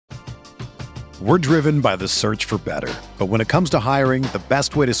We're driven by the search for better. But when it comes to hiring, the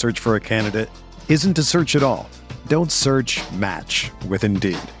best way to search for a candidate isn't to search at all. Don't search, match with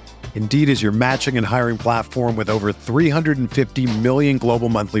Indeed. Indeed is your matching and hiring platform with over 350 million global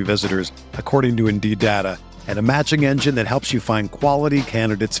monthly visitors, according to Indeed data, and a matching engine that helps you find quality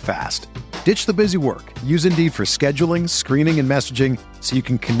candidates fast. Ditch the busy work. Use Indeed for scheduling, screening, and messaging so you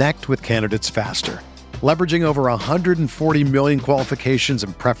can connect with candidates faster. Leveraging over 140 million qualifications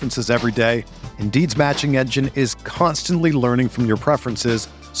and preferences every day, Indeed's matching engine is constantly learning from your preferences,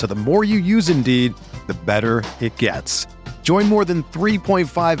 so the more you use Indeed, the better it gets. Join more than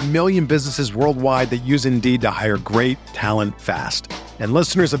 3.5 million businesses worldwide that use Indeed to hire great talent fast. And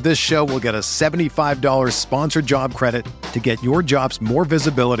listeners of this show will get a $75 sponsored job credit to get your jobs more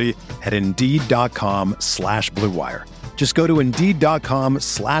visibility at Indeed.com/Blue Wire. Just go to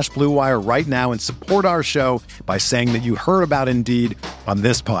Indeed.com/Blue Wire right now and support our show by saying that you heard about Indeed on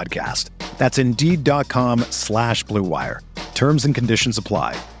this podcast. That's Indeed.com/Blue Wire. Terms and conditions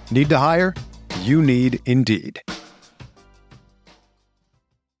apply. Need to hire? You need Indeed.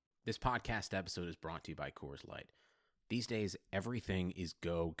 This podcast episode is brought to you by Coors Light. These days, everything is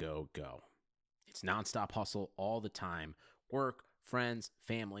go, go, go. It's nonstop hustle all the time. Work, friends,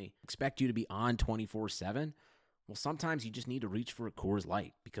 family, expect you to be on 24/7. Well, sometimes you just need to reach for a Coors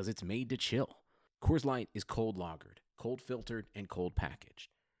Light because it's made to chill. Coors Light is cold lagered, cold filtered, and cold packaged.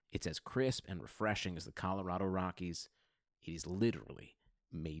 It's as crisp and refreshing as the Colorado Rockies. It is literally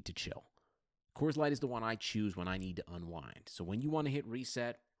made to chill. Coors Light is the one I choose when I need to unwind. So when you want to hit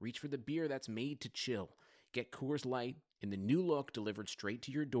reset, reach for the beer that's made to chill. Get Coors Light in the new look delivered straight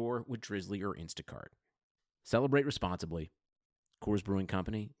to your door with Drizzly or Instacart. Celebrate responsibly. Coors Brewing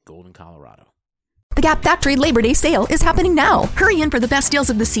Company, Golden, Colorado. The Gap Factory Labor Day sale is happening now. Hurry in for the best deals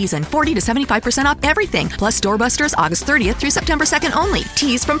of the season, 40 to 75% off everything, plus doorbusters August 30th through September 2nd only.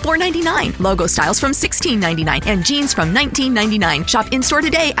 Tees from $4.99, logo styles from $16.99, and jeans from $19.99. Shop in-store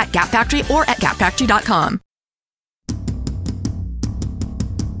today at Gap Factory or at gapfactory.com.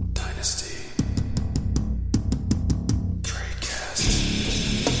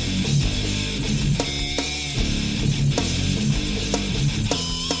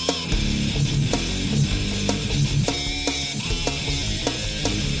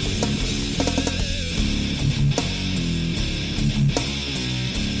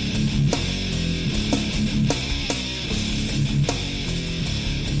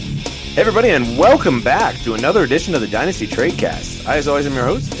 Hey everybody, and welcome back to another edition of the Dynasty Tradecast. I, as always, am your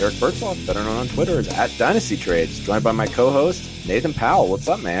host, Eric Bertzloff, better known on Twitter as @DynastyTrades, joined by my co-host, Nathan Powell. What's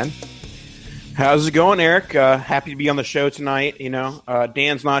up, man? How's it going, Eric? Happy to be on the show tonight.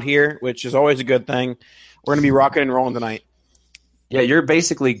 Dan's not here, which is always a good thing. We're going to be rocking and rolling tonight. Yeah, you're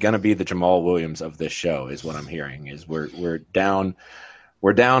basically going to be the Jamal Williams of this show, is what I'm hearing. Is we're down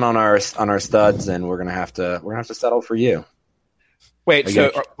on our studs, and we're gonna have to settle for you. Wait,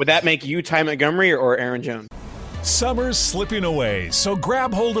 so would that make you Ty Montgomery or Aaron Jones? Summer's slipping away, so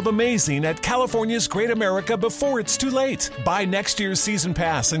grab hold of amazing at California's Great America before it's too late. Buy next year's season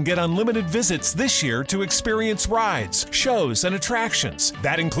pass and get unlimited visits this year to experience rides, shows, and attractions.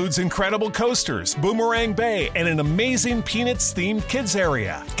 That includes incredible coasters, Boomerang Bay, and an amazing Peanuts-themed kids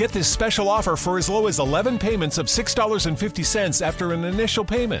area. Get this special offer for as low as 11 payments of $6.50 after an initial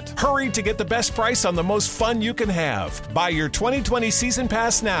payment. Hurry to get the best price on the most fun you can have. Buy your 2020 season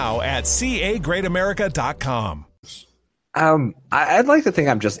pass now at cagreatamerica.com. I'd like to think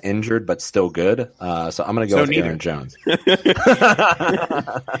I'm just injured, but still good. So I'm going to go with Aaron Jones. There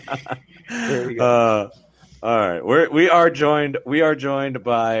we go. All right, we are joined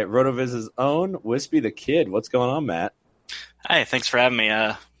by RotoViz's own Wispy the Kid. What's going on, Matt? Hi, thanks for having me.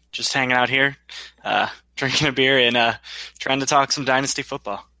 Just hanging out here, drinking a beer, and trying to talk some Dynasty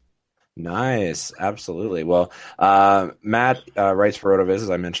football. Nice. Absolutely. Well, Matt writes for RotoViz, as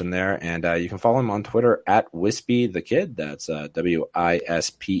I mentioned there, and you can follow him on Twitter at Wispy the Kid. That's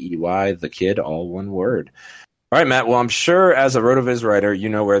WISPEY the Kid, all one word. All right, Matt. Well, I'm sure as a RotoViz writer, you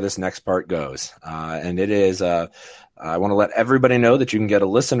know where this next part goes, and it is I want to let everybody know that you can get a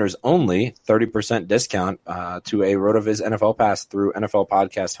listeners only 30% discount to a RotoViz NFL Pass through NFL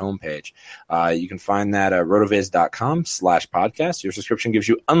Podcast homepage. You can find that at rotoviz.com/podcast. Your subscription gives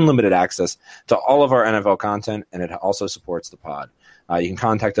you unlimited access to all of our NFL content, and it also supports the pod. You can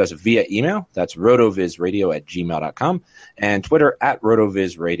contact us via email. That's rotovizradio@gmail.com, and Twitter at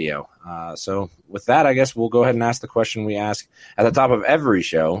rotovizradio. So with that, I guess we'll go ahead and ask the question we ask at the top of every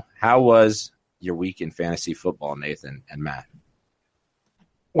show. How was your week in fantasy football, Nathan and Matt?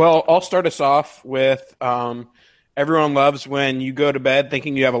 Well, I'll start us off with everyone loves when you go to bed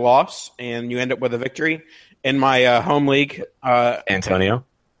thinking you have a loss and you end up with a victory. In my home league, Antonio?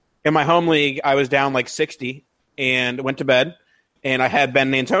 in my home league, I was down like 60 and went to bed, and I had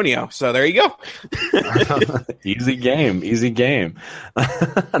Ben Antonio. So there you go. Easy game.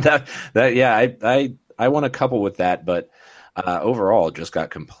 I won a couple with that, but overall just got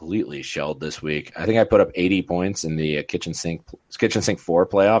completely shelled this week. I think I put up 80 points in the Kitchen Sink 4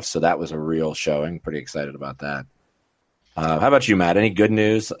 playoffs, so that was a real showing. Pretty excited about that. How about you, Matt? Any good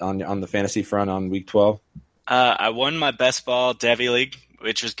news on the fantasy front on week 12? I won my best ball Devy League,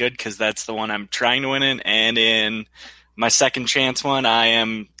 which is good because that's the one I'm trying to win in. And in my second chance one, I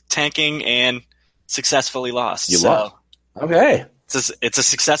am tanking and successfully lost. You lost. Okay. It's a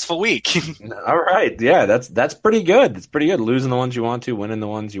successful week. All right. Yeah, that's pretty good. It's pretty good. Losing the ones you want to, winning the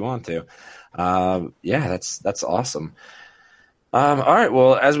ones you want to. That's awesome. All right.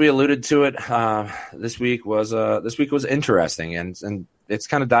 Well, as we alluded to it, this week was interesting, and it's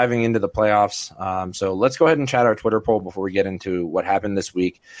kind of diving into the playoffs. So let's go ahead and chat our Twitter poll before we get into what happened this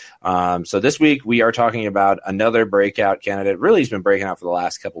week. So this week we are talking about another breakout candidate. Really, he's been breaking out for the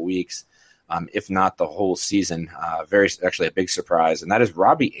last couple weeks, if not the whole season. Actually a big surprise, and that is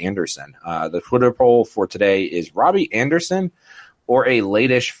Robbie Anderson. The Twitter poll for today is Robbie Anderson or a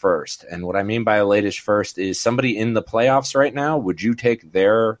late-ish first. And what I mean by a late-ish first is somebody in the playoffs right now. Would you take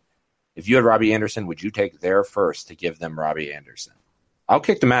if you had Robbie Anderson, would you take their first to give them Robbie Anderson? I'll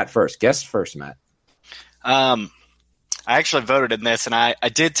kick to Matt first. Guess first, Matt. I actually voted in this, and I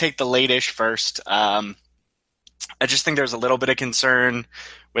did take the late-ish first. I just think there's a little bit of concern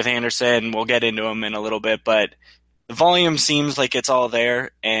with Anderson. We'll get into him in a little bit, but the volume seems like it's all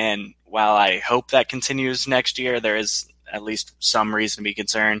there. And while I hope that continues next year, there is at least some reason to be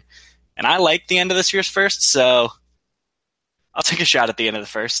concerned. And I like the end of this year's first, so I'll take a shot at the end of the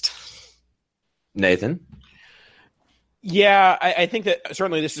first. Nathan? Yeah, I think that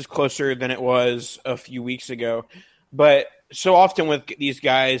certainly this is closer than it was a few weeks ago. But so often with these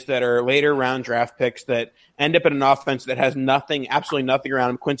guys that are later round draft picks that end up in an offense that has absolutely nothing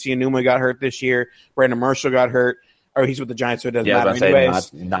around him. Quincy Enunwa got hurt this year. Brandon Marshall got hurt. Or he's with the Giants, so it doesn't matter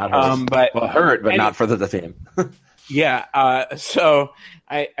anyways. Not hurt. Hurt, but not for the team. Yeah. So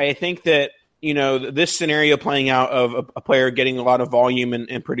I think that, this scenario playing out of a player getting a lot of volume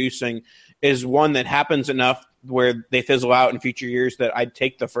and producing is one that happens enough where they fizzle out in future years that I'd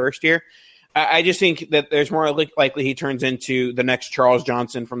take the first year. I just think that there's more likely he turns into the next Charles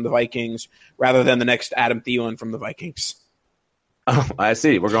Johnson from the Vikings rather than the next Adam Thielen from the Vikings. Oh, I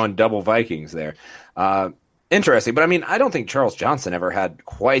see. We're going double Vikings there. Interesting. But, I don't think Charles Johnson ever had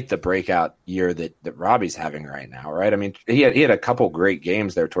quite the breakout year that Robbie's having right now, right? He had a couple great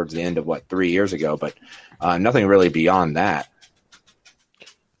games there towards the end of, 3 years ago, but nothing really beyond that.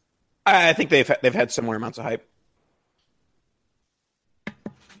 I think they've had similar amounts of hype.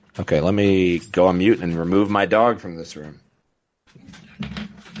 Okay, let me go on mute and remove my dog from this room.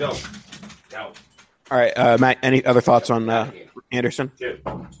 Go. All right, Matt, any other thoughts on Anderson?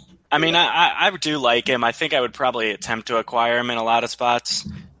 I do like him. I think I would probably attempt to acquire him in a lot of spots.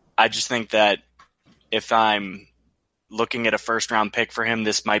 I just think that if I'm looking at a first-round pick for him,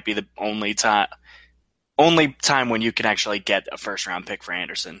 this might be the only time when you can actually get a first-round pick for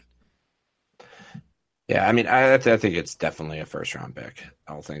Anderson. Yeah, I think it's definitely a first-round pick,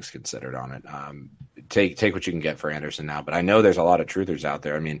 all things considered on it. Take what you can get for Anderson now, but I know there's a lot of truthers out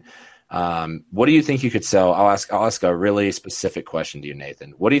there. What do you think you could sell? I'll ask a really specific question to you,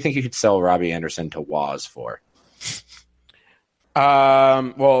 Nathan. What do you think you could sell Robbie Anderson to Waz for?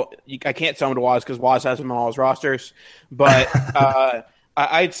 Well, I can't sell him to Waz because Waz has him on all his rosters. But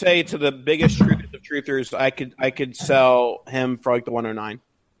I'd say to the biggest truthers of truthers, I could sell him for the 109.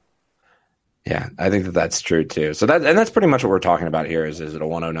 Yeah, I think that's true too. So that's pretty much what we're talking about here is it a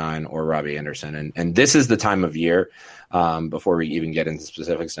 109 or Robbie Anderson? And this is the time of year, before we even get into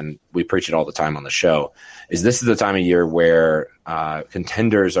specifics, and we preach it all the time on the show, is this is the time of year where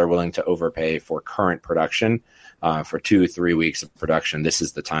contenders are willing to overpay for current production. For 2-3 weeks of production, this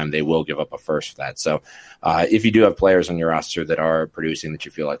is the time they will give up a first for that. So if you do have players on your roster that are producing that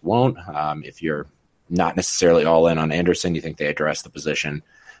you feel like won't, if you're not necessarily all in on Anderson, you think they address the position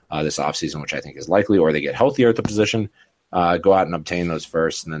this offseason, which I think is likely, or they get healthier at the position, go out and obtain those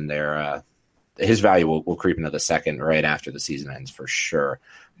first, and then his value will creep into the second right after the season ends for sure,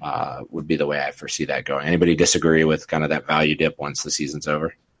 would be the way I foresee that going. Anybody disagree with kind of that value dip once the season's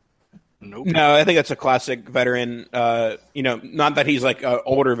over? Nope. No, I think that's a classic veteran. Not that he's like an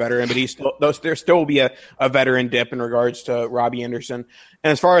older veteran, but there still will be a veteran dip in regards to Robbie Anderson.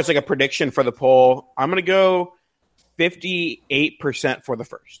 And as far as a prediction for the poll, I'm going to go 58% for the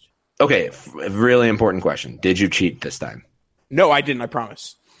first. Okay, really important question. Did you cheat this time? No, I didn't. I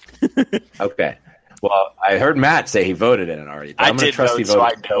promise. Okay. Well, I heard Matt say he voted in it already. But I I'm gonna did trust vote, he so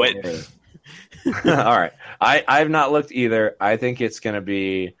I voted know it. All right. I've not looked either. I think it's going to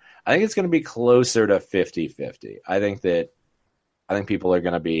be closer to 50-50. I think people are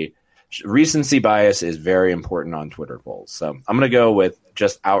going to be recency bias is very important on Twitter polls. So I'm going to go with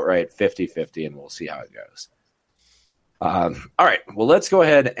just outright 50-50 and we'll see how it goes. All right. Well, let's go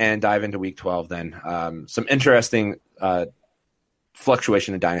ahead and dive into week 12 then. Some interesting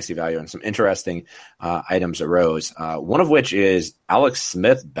fluctuation in dynasty value and some interesting items arose. One of which is Alex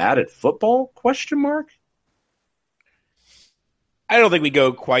Smith bad at football? ? I don't think we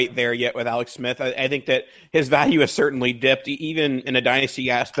go quite there yet with Alex Smith. I think that his value has certainly dipped, even in a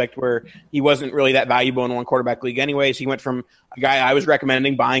dynasty aspect where he wasn't really that valuable in one quarterback league anyways. He went from a guy I was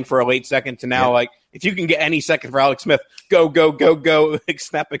recommending buying for a late second to now, like, if you can get any second for Alex Smith, go,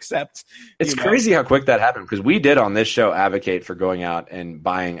 accept. It's crazy how quick that happened because we did on this show advocate for going out and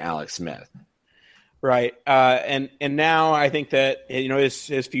buying Alex Smith. Right. And now I think that,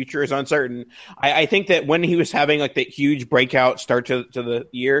 his future is uncertain. I think that when he was having like that huge breakout start to the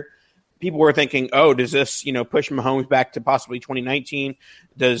year, people were thinking, oh, does this, push Mahomes back to possibly 2019?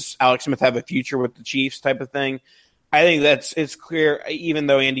 Does Alex Smith have a future with the Chiefs type of thing? I think it's clear, even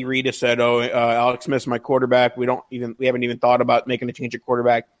though Andy Reid has said, Alex Smith's my quarterback. We haven't even thought about making a change at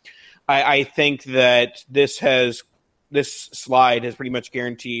quarterback. I think that this slide has pretty much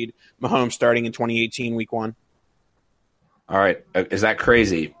guaranteed Mahomes starting in 2018 week 1. All right. Is that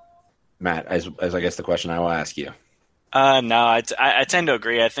crazy, Matt, as I guess the question I will ask you? No, I tend to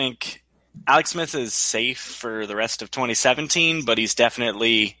agree. I think Alex Smith is safe for the rest of 2017, but he's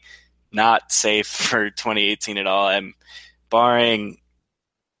definitely not safe for 2018 at all. And barring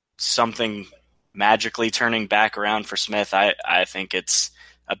something magically turning back around for Smith, I think it's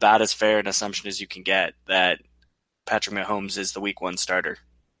about as fair an assumption as you can get that Patrick Mahomes is the week 1 starter.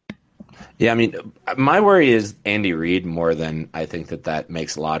 Yeah, I mean, my worry is Andy Reid more than I think that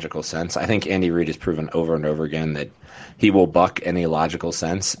makes logical sense. I think Andy Reid has proven over and over again that he will buck any logical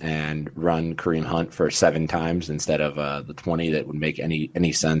sense and run Kareem Hunt for 7 times instead of the 20 that would make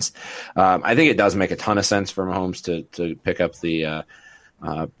any sense. I think it does make a ton of sense for Mahomes to pick up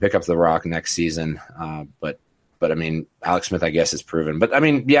the rock next season. But I mean, Alex Smith, I guess, is proven. But I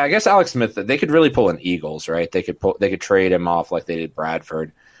mean, yeah, I guess Alex Smith, they could really pull an Eagles, right? They could trade him off like they did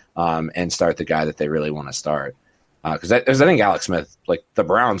Bradford, and start the guy that they really want to start. Because I think Alex Smith, like the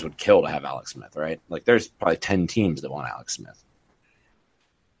Browns would kill to have Alex Smith, right? Like there's probably 10 teams that want Alex Smith.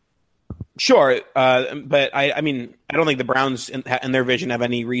 Sure, but I mean, I don't think the Browns in their vision have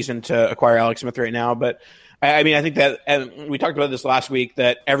any reason to acquire Alex Smith right now. But I mean, I think that, and we talked about this last week,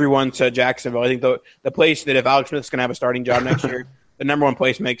 that everyone to Jacksonville. I think the place that if Alex Smith's going to have a starting job next year, the number one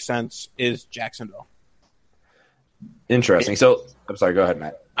place makes sense is Jacksonville. Interesting. So, I'm sorry. Go ahead,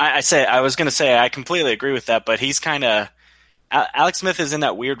 Matt. I was going to say I completely agree with that, but he's kind of Alex Smith is in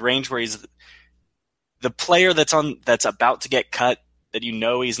that weird range where he's the player that's about to get cut that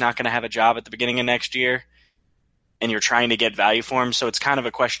he's not going to have a job at the beginning of next year, and you're trying to get value for him. So it's kind of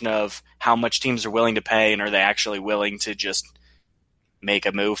a question of how much teams are willing to pay, and are they actually willing to just make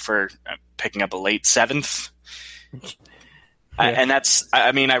a move for picking up a late 7th? Yeah. And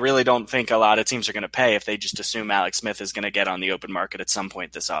I really don't think a lot of teams are going to pay if they just assume Alex Smith is going to get on the open market at some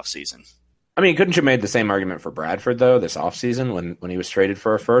point this offseason. I mean, couldn't you made the same argument for Bradford, though, this offseason when he was traded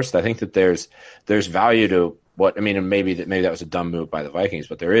for a first? I think that there's value to what – I mean, and maybe that was a dumb move by the Vikings,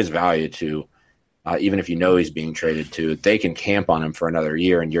 but there is value to even if he's being traded to, they can camp on him for another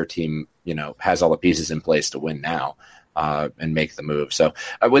year and your team, has all the pieces in place to win now. And make the move. So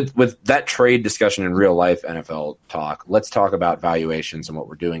with that trade discussion in real life NFL talk, let's talk about valuations and what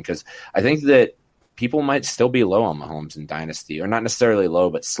we're doing, because I think that people might still be low on Mahomes in Dynasty, or not necessarily low,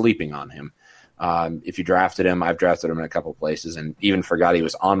 but sleeping on him. If you drafted him, I've drafted him in a couple places and even forgot he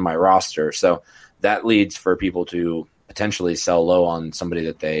was on my roster. So that leads for people to potentially sell low on somebody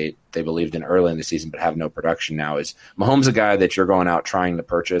that they believed in early in the season but have no production now. Is Mahomes a guy that you're going out trying to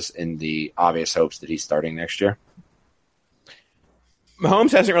purchase in the obvious hopes that he's starting next year?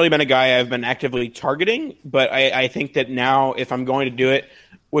 Mahomes hasn't really been a guy I've been actively targeting, but I think that now if I'm going to do it,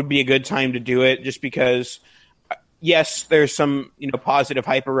 would be a good time to do it, just because, yes, there's some positive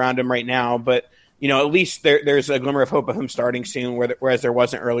hype around him right now, but at least there's a glimmer of hope of him starting soon, whereas there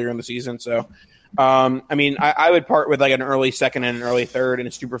wasn't earlier in the season. So, I mean, I would part with like an early second and an early third in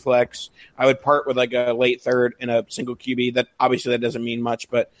a super flex. I would part with like a late third in a single QB. That obviously that doesn't mean much,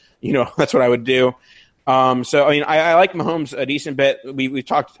 but that's what I would do. So, I mean, I like Mahomes a decent bit. We've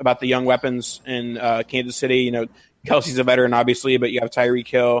talked about the young weapons in Kansas City. Kelsey's a veteran, obviously, but you have Tyreek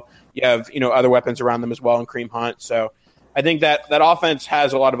Hill. You have, other weapons around them as well, and Kareem Hunt. So, I think that offense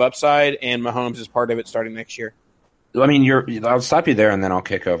has a lot of upside, and Mahomes is part of it starting next year. I mean, I'll stop you there, and then I'll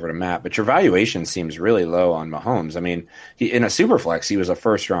kick over to Matt. But your valuation seems really low on Mahomes. I mean, in a superflex, he was a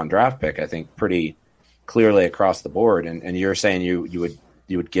first-round draft pick, I think, pretty clearly across the board. And you're saying you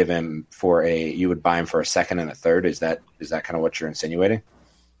would give him you would buy him for a second and a third. Is that kind of what you're insinuating?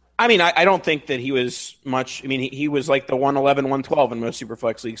 I mean, I don't think that he was much. I mean, he was like the 111, 112 in most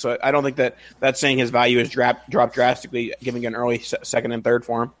superflex leagues. So I don't think that's saying his value has dropped drastically, giving an early second and third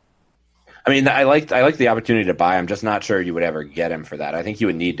for him. I mean, I like the opportunity to buy. I'm just not sure you would ever get him for that. I think you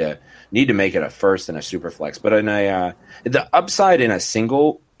would need to make it a first and a super flex. But in the upside in a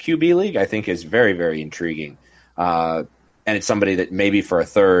single QB league, I think is very, very intriguing. And it's somebody that maybe for a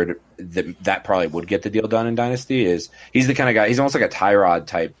third that probably would get the deal done in Dynasty. He's the kind of guy. He's almost like a Tyrod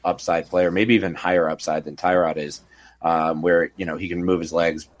type upside player, maybe even higher upside than Tyrod is, where he can move his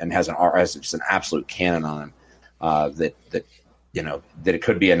legs and has just an absolute cannon on him. That it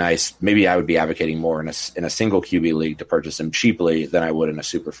could be a nice. Maybe I would be advocating more in a single QB league to purchase him cheaply than I would in a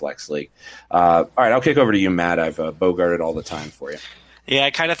super flex league. All right, I'll kick over to you, Matt. I've bogarted all the time for you. Yeah,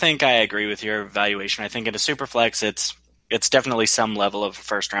 I kind of think I agree with your valuation. I think in a super flex, it's definitely some level of a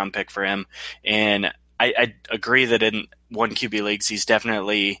first round pick for him, and I agree that in one QB leagues, he's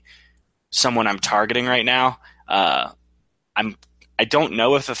definitely someone I'm targeting right now. I don't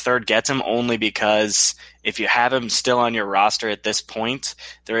know if the third gets him, only because if you have him still on your roster at this point,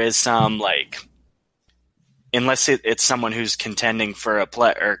 there is some unless it's someone who's contending for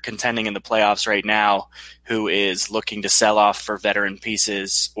contending in the playoffs right now, who is looking to sell off for veteran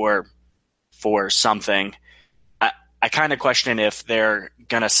pieces or for something. I kind of question if they're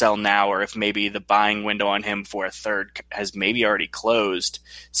going to sell now, or if maybe the buying window on him for a third has maybe already closed,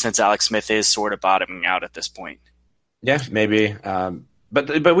 since Alex Smith is sort of bottoming out at this point. Yeah, maybe.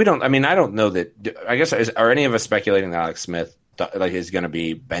 But we don't. I mean, I don't know that. I guess are any of us speculating that Alex Smith is going to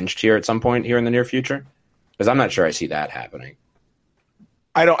be benched here at some point here in the near future? Because I'm not sure I see that happening.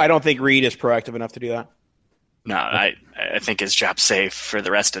 I don't think Reed is proactive enough to do that. No, I think his job's safe for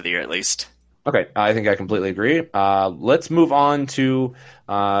the rest of the year at least. Okay, I think I completely agree. Let's move on to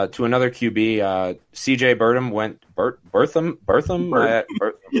another QB. CJ Bertham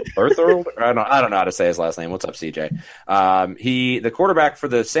Berthold. I don't know how to say his last name. What's up, CJ? The quarterback for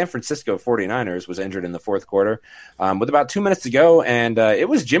the San Francisco 49ers, was injured in the fourth quarter with about 2 minutes to go, and it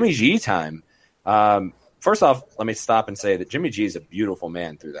was Jimmy G time. First off, let me stop and say that Jimmy G is a beautiful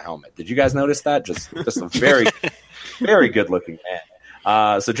man through the helmet. Did you guys notice that? Just a very, very good looking man.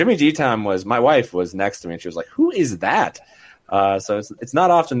 So Jimmy G time my wife was next to me, and she was like, "Who is that?" So it's not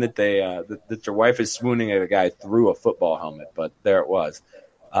often that that your wife is swooning at a guy through a football helmet, but there it was.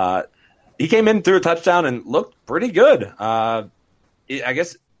 He came in, threw a touchdown, and looked pretty good. I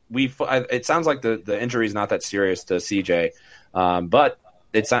guess it sounds like the injury is not that serious to CJ, but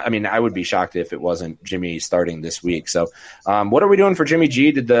it's not, I mean, I would be shocked if it wasn't Jimmy starting this week. So, what are we doing for Jimmy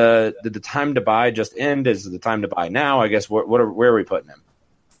G? Did the time to buy just end? Is the time to buy now? I guess where are we putting him?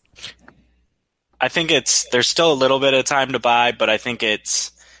 I think there's still a little bit of time to buy, but I think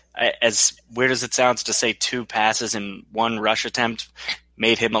it's, as weird as it sounds to say, 2 passes and 1 rush attempt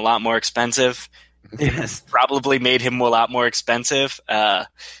made him a lot more expensive. Yes, probably made him a lot more expensive.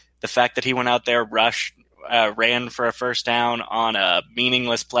 The fact that he went out there, ran for a first down on a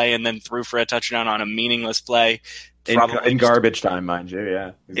meaningless play, and then threw for a touchdown on a meaningless play. In garbage time, mind you.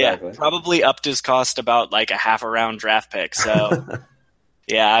 Yeah, exactly. Yeah, probably upped his cost about like a half a round draft pick. So,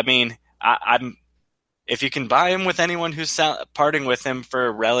 yeah, I mean, I'm if you can buy him with anyone who's parting with him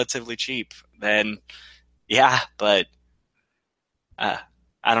for relatively cheap, then yeah, but I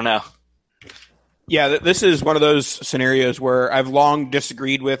don't know. Yeah, this is one of those scenarios where I've long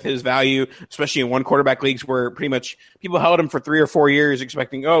disagreed with his value, especially in one quarterback leagues where pretty much people held him for 3 or 4 years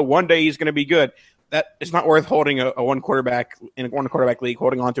expecting, one day he's going to be good. That it's not worth holding a one quarterback in a one quarterback league,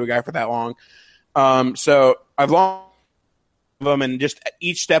 holding on to a guy for that long. So I've long him, and just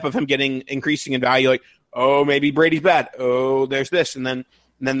each step of him increasing in value, like, maybe Brady's bad. There's this. And then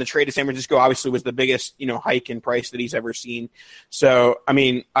the trade to San Francisco obviously was the biggest, hike in price that he's ever seen. So, I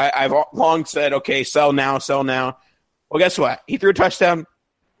mean, I've long said, okay, sell now. Well, guess what? He threw a touchdown.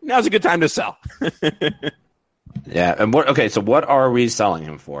 Now's a good time to sell. Yeah. And so what are we selling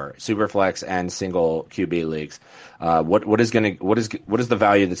him for? Superflex and single QB leagues. What is the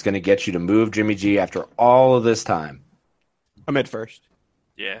value that's going to get you to move Jimmy G after all of this time? I'm at first.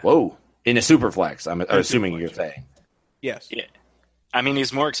 Yeah. Whoa. In a superflex, I'm assuming you're saying. Yes. Yeah. I mean,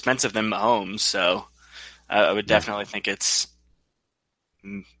 he's more expensive than Mahomes, so I would definitely think it's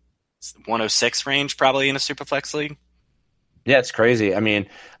 106 range probably in a Superflex league. Yeah, it's crazy. I mean,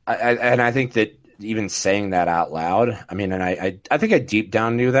 I think that even saying that out loud. I mean, and I think I deep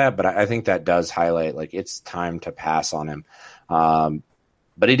down knew that, but I think that does highlight like it's time to pass on him.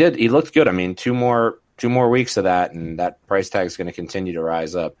 But he did. He looked good. I mean, two more weeks of that, and that price tag is going to continue to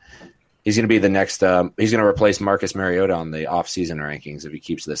rise up. He's going to be the next. He's going to replace Marcus Mariota on the off-season rankings if he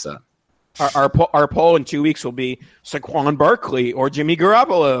keeps this up. Our poll in 2 weeks will be Saquon Barkley or Jimmy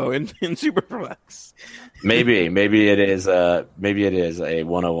Garoppolo in Superflex. Maybe it is a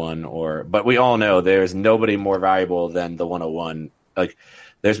 101 but we all know there's nobody more valuable than the 101. Like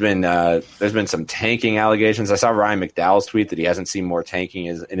there's been some tanking allegations. I saw Ryan McDowell's tweet that he hasn't seen more tanking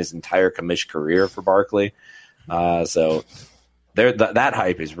in his entire commish career for Barkley. So that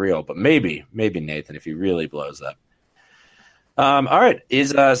hype is real, but maybe Nathan, if he really blows up. All right.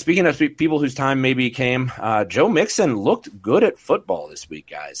 Speaking of people whose time maybe came, Joe Mixon looked good at football this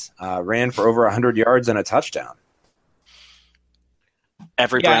week, guys. Ran for over 100 yards and a touchdown.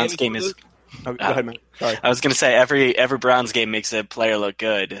 Every Browns game is. Oh, go ahead, man. Sorry. I was going to say every Browns game makes a player look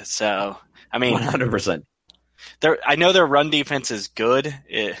good. So I mean, 100%. I know their run defense is good.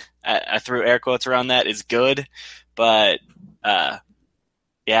 I threw air quotes around that. Is good, but yeah.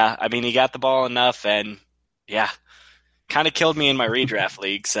 I mean, he got the ball enough, and yeah. Kind of killed me in my redraft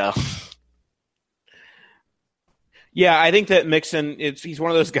league, so. Yeah, I think that Mixon, he's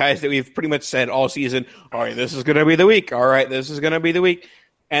one of those guys that we've pretty much said all season, all right, this is going to be the week. All right, this is going to be the week.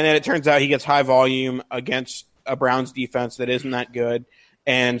 And then it turns out he gets high volume against a Browns defense that isn't that good,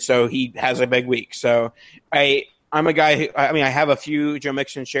 and so he has a big week. So I'm a guy I have a few Joe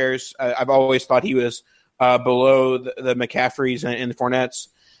Mixon shares. I've always thought he was below the McCaffreys and the Fournettes.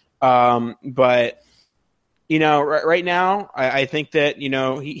 But right now, I think that,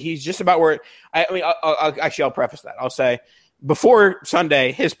 he's just about where I'll preface that. I'll say before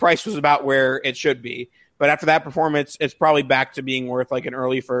Sunday, his price was about where it should be. But after that performance, it's probably back to being worth like an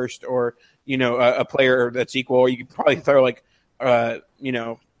early first or, a player that's equal. Or you could probably throw like,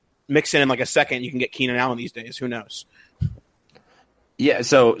 Mixon in like a second. You can get Keenan Allen these days. Who knows? Yeah.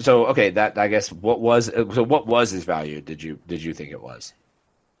 So okay. That I guess what was his value? Did you think it was?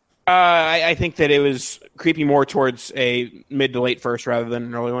 I think that it was creeping more towards a mid to late first rather than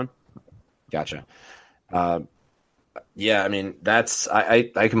an early one. Gotcha. Yeah, I mean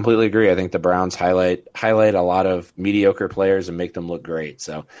I completely agree. I think the Browns highlight a lot of mediocre players and make them look great.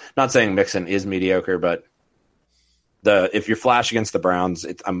 So, not saying Mixon is mediocre, but if you're flash against the Browns,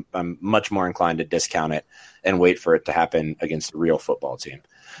 I'm much more inclined to discount it and wait for it to happen against a real football team,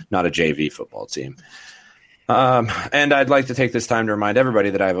 not a JV football team. And I'd like to take this time to remind everybody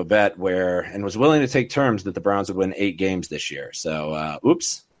that I have a bet and was willing to take terms that the Browns would win 8 games this year. So,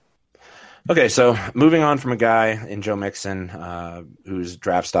 oops. Okay, so moving on from a guy in Joe Mixon whose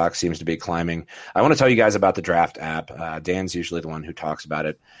draft stock seems to be climbing, I want to tell you guys about the draft app. Dan's usually the one who talks about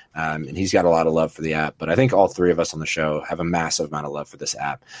it, and he's got a lot of love for the app. But I think all three of us on the show have a massive amount of love for this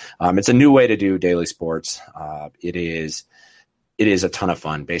app. It's a new way to do daily sports. It is a ton of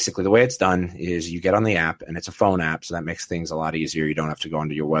fun. Basically, the way it's done is you get on the app, and it's a phone app, so that makes things a lot easier. You don't have to go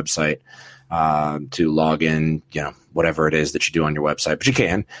onto your website to log in, whatever it is that you do on your website, but you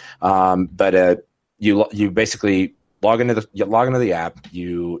can. But you basically log into the app.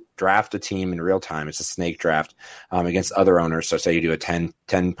 You draft a team in real time. It's a snake draft against other owners. So say you do a 10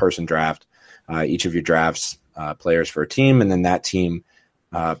 person draft. Each of your drafts players for a team, and then that team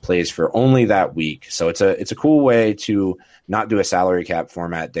plays for only that week. So it's a cool way to not do a salary cap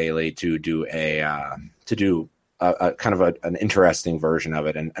format daily, to do a kind of an interesting version of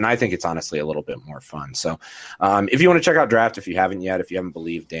it. And I think it's honestly a little bit more fun. So if you want to check out Draft, if you haven't yet, if you haven't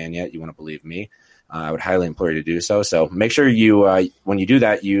believed Dan yet, you want to believe me, I would highly implore you to do so. So make sure you, when you do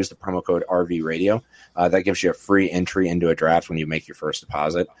that, use the promo code RV Radio. That gives you a free entry into a draft when you make your first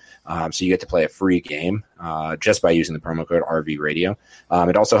deposit. So you get to play a free game just by using the promo code RV Radio.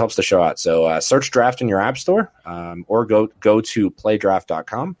 It also helps the show out. So search Draft in your app store or go to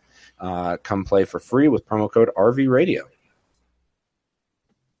playdraft.com. Come play for free with promo code RV Radio.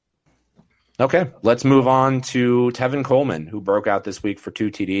 Okay, let's move on to Tevin Coleman, who broke out this week for 2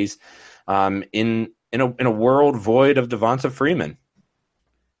 TDs in a world void of Devonta Freeman.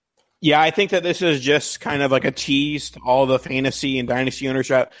 Yeah, I think that this is just kind of like a tease to all the fantasy and dynasty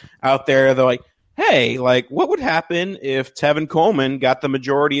owners out there. They're like, hey, what would happen if Tevin Coleman got the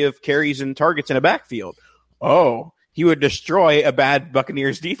majority of carries and targets in a backfield? Oh, he would destroy a bad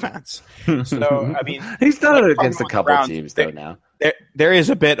Buccaneers defense. So, I mean, he's done it against a couple of teams though now. There is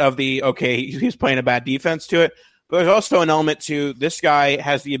a bit of he's playing a bad defense to it, but there's also an element to this guy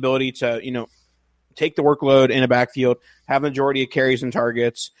has the ability to, take the workload in a backfield, have the majority of carries and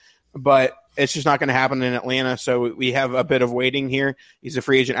targets. But it's just not going to happen in Atlanta. So we have a bit of waiting here. He's a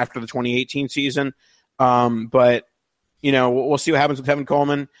free agent after the 2018 season. But, we'll see what happens with Tevin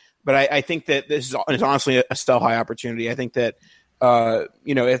Coleman. But I think that this is honestly a still high opportunity. I think that,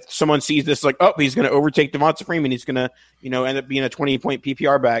 if someone sees this like, oh, he's going to overtake Devonta Freeman, he's going to, end up being a 20-point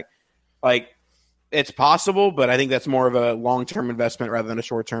PPR back. Like, it's possible, but I think that's more of a long-term investment rather than a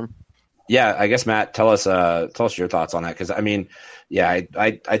short-term. Yeah, I guess, Matt, tell us your thoughts on that. Because, I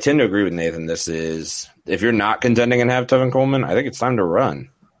tend to agree with Nathan. This is, if you're not contending and have Tevin Coleman, I think it's time to run.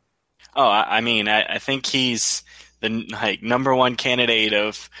 Oh, I think he's the number one candidate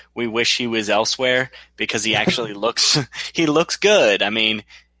of we wish he was elsewhere because he actually looks good. I mean,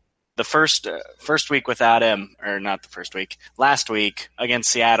 the first week without him, or not the first week, last week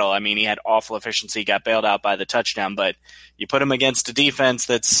against Seattle, he had awful efficiency, got bailed out by the touchdown, but you put him against a defense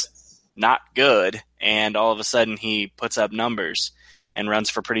that's not good, and all of a sudden he puts up numbers and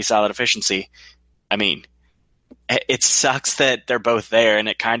runs for pretty solid efficiency. It sucks that they're both there, and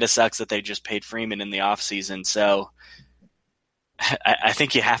it kind of sucks that they just paid Freeman in the offseason. So I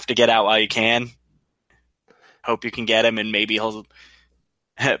think you have to get out while you can. Hope you can get him, and maybe you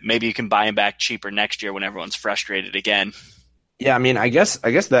can buy him back cheaper next year when everyone's frustrated again. Yeah, I guess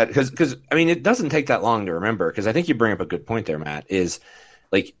that because it doesn't take that long to remember, because I think you bring up a good point there, Matt. Is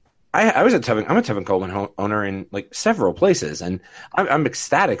like I'm a Tevin Coleman owner in like several places, and I'm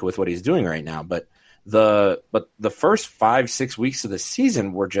ecstatic with what he's doing right now, but the first 5-6 weeks of the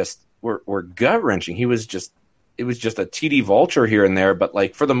season were gut wrenching. It was just a TD vulture here and there, but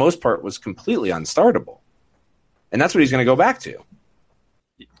like for the most part was completely unstartable. And that's what he's going to go back to.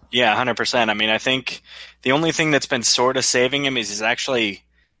 Yeah, 100%. I think the only thing that's been sort of saving him is he's actually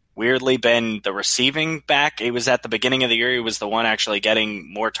weirdly been the receiving back. He was at the beginning of the year, he was the one actually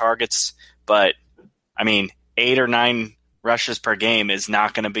getting more targets, but 8 or 9 rushes per game is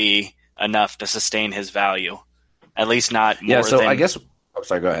not going to be enough to sustain his value. At least not more go ahead.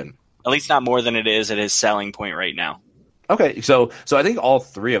 At least not more than it is at his selling point right now. Okay, so I think all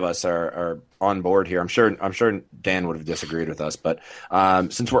three of us are on board here. I'm sure Dan would have disagreed with us, but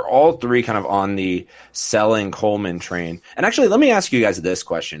since we're all three kind of on the selling Coleman train, and actually let me ask you guys this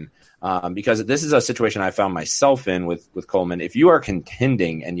question, because this is a situation I found myself in with Coleman. If you are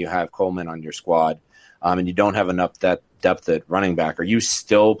contending and you have Coleman on your squad, and you don't have enough depth at running back, are you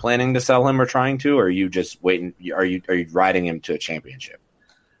still planning to sell him or trying to, or are you just waiting? Are you riding him to a championship?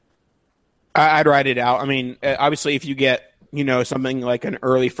 I'd ride it out. Obviously, if you get something like an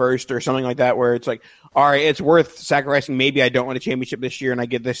early first or something like that, where it's like, all right, it's worth sacrificing. Maybe I don't win a championship this year, and I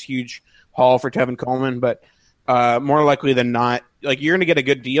get this huge haul for Tevin Coleman. But more likely than not, like you're going to get a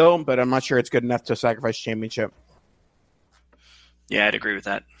good deal, but I'm not sure it's good enough to sacrifice championship. Yeah, I'd agree with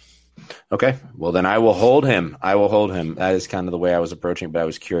that. Okay, well then I will hold him. That is kind of the way I was approaching it, but I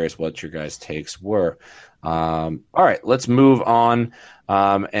was curious what your guys' takes were. All right, let's move on.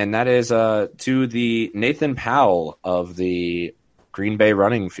 And that is to the Nathan Powell of the Green Bay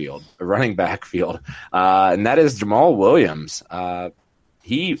running back field. And that is Jamal Williams.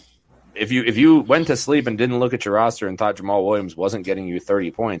 If you went to sleep and didn't look at your roster and thought Jamal Williams wasn't getting you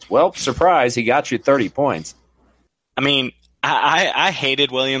 30 points, well, surprise, he got you 30 points. I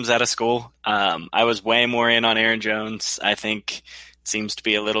hated Williams out of school. I was way more in on Aaron Jones. I think it seems to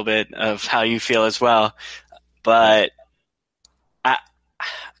be a little bit of how you feel as well. But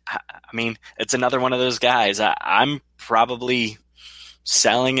it's another one of those guys. I'm probably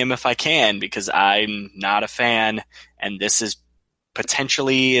selling him if I can because I'm not a fan, and this is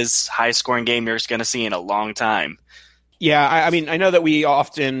potentially as high-scoring game you're going to see in a long time. Yeah, I know that we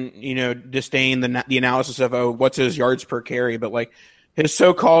often, disdain the analysis of what's his yards per carry, but like his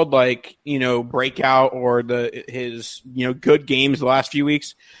so-called breakout or his good games the last few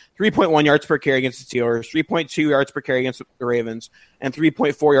weeks, 3.1 yards per carry against the Steelers, 3.2 yards per carry against the Ravens, and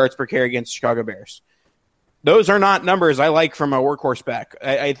 3.4 yards per carry against the Chicago Bears. Those are not numbers I like from a workhorse back.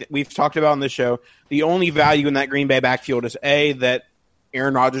 We've talked about on this show, the only value in that Green Bay backfield is A, that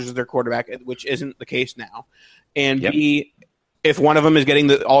Aaron Rodgers is their quarterback, which isn't the case now. And yep. B, if one of them is getting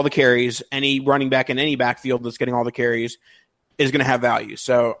all the carries, any running back in any backfield that's getting all the carries is going to have value.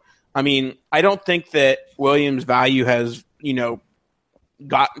 So, I don't think that Williams' value has,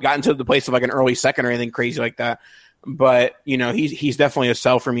 gotten to the place of like an early second or anything crazy like that. But, he's definitely a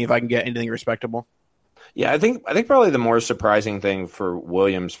sell for me if I can get anything respectable. Yeah, I think probably the more surprising thing for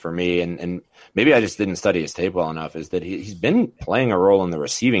Williams for me, and maybe I just didn't study his tape well enough, is that he's been playing a role in the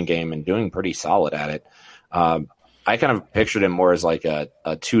receiving game and doing pretty solid at it. I kind of pictured him more as like a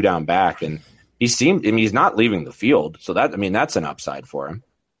 2-down back, and he's not leaving the field. So that's an upside for him.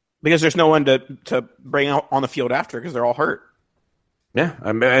 Because there's no one to bring out on the field after because they're all hurt. Yeah,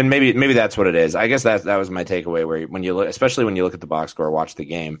 and maybe that's what it is. I guess that was my takeaway. Where when you look, especially when you look at the box score, watch the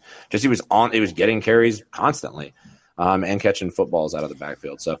game, just he was getting carries constantly, and catching footballs out of the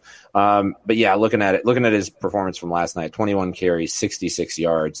backfield. So, but yeah, looking at his performance from last night, 21 carries, 66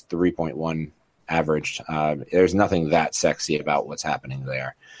 yards, 3.1 averaged. There's nothing that sexy about what's happening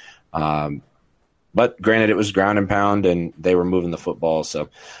there. But granted, it was ground and pound, and they were moving the football. So,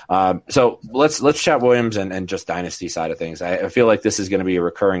 let's chat Williams and just dynasty side of things. I feel like this is going to be a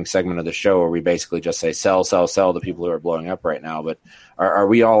recurring segment of the show where we basically just say sell the people who are blowing up right now. But are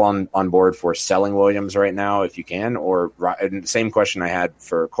we all on board for selling Williams right now if you can? Or and the same question I had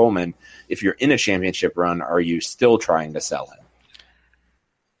for Coleman: if you're in a championship run, are you still trying to sell him?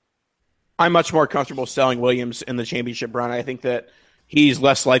 I'm much more comfortable selling Williams in the championship run. I think that he's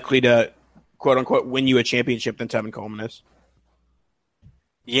less likely to, quote unquote, win you a championship than Tevin Coleman is.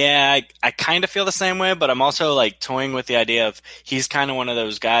 Yeah, I kind of feel the same way, but I'm also like toying with the idea of he's kind of one of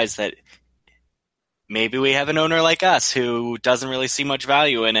those guys that maybe we have an owner like us who doesn't really see much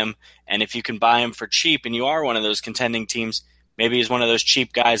value in him. And if you can buy him for cheap and you are one of those contending teams, maybe he's one of those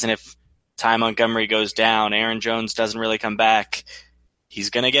cheap guys. And if Ty Montgomery goes down, Aaron Jones doesn't really come back, he's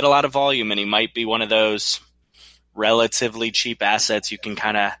going to get a lot of volume, and he might be one of those relatively cheap assets you can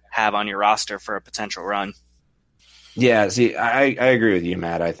kind of have on your roster for a potential run. Yeah, see, I agree with you,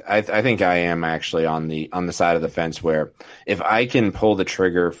 Matt. I think I am actually on the side of the fence where if I can pull the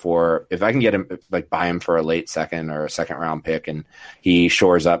trigger if I can get him, like buy him for a late second or a second round pick, and he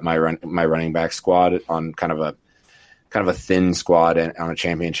shores up my running back squad on kind of a thin squad and on a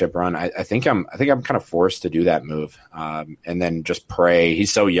championship run, I think I'm kind of forced to do that move, and then just pray.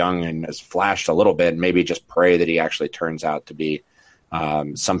 He's so young and has flashed a little bit. Maybe just pray that he actually turns out to be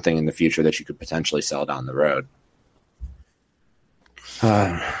something in the future that you could potentially sell down the road.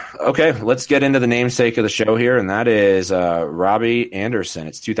 Okay, let's get into the namesake of the show here, and that is Robbie Anderson.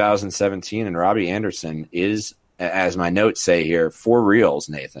 It's 2017, and Robbie Anderson is, as my notes say here, for reals,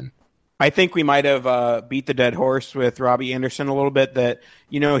 Nathan. I think we might have beat the dead horse with Robbie Anderson a little bit. That,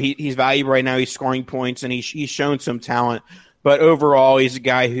 you know, he's valuable right now. He's scoring points, and he's shown some talent. But overall, he's a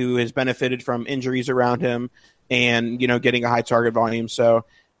guy who has benefited from injuries around him and, you know, getting a high target volume. So,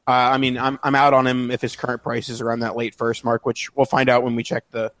 I mean, I'm out on him if his current price is around that late first mark, which we'll find out when we check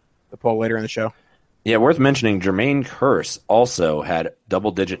the poll later in the show. Yeah, worth mentioning, Jermaine Kearse also had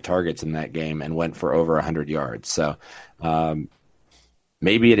double-digit targets in that game and went for over 100 yards. So,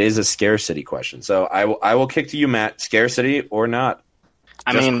 maybe it is a scarcity question. So I will kick to you, Matt. Scarcity or not?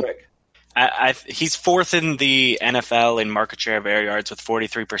 He's fourth in the NFL in market share of air yards with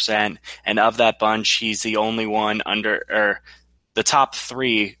 43%, and of that bunch, he's the only one the top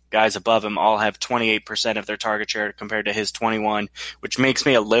three guys above him all have 28% of their target share compared to his 21, which makes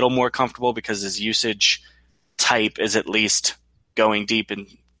me a little more comfortable because his usage type is at least going deep and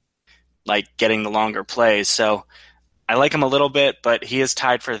like getting the longer plays. So I like him a little bit, but he is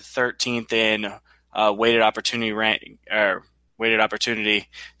tied for 13th in weighted opportunity.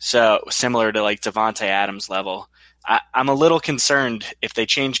 So similar to like Devontae Adams level. I'm a little concerned if they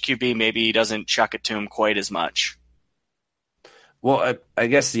change QB, maybe he doesn't chuck it to him quite as much. Well, I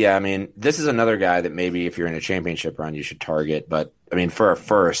guess, yeah, I mean, this is another guy that maybe if you're in a championship run, you should target. But, I mean, for a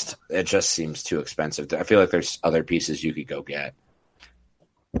first, it just seems too expensive. I feel like there's other pieces you could go get.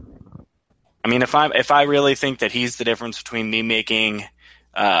 I mean, if I really think that he's the difference between me making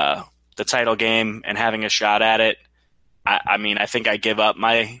the title game and having a shot at it, I mean, I think I give up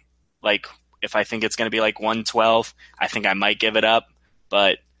my, like, if I think it's going to be like 112, I think I might give it up.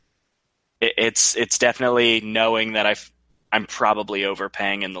 But it's definitely knowing that I'm probably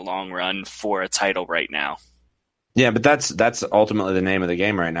overpaying in the long run for a title right now. Yeah, but that's ultimately the name of the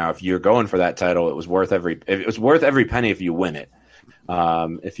game right now. If you're going for that title, it was worth every penny if you win it.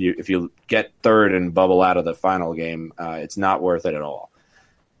 If you get third and bubble out of the final game, it's not worth it at all.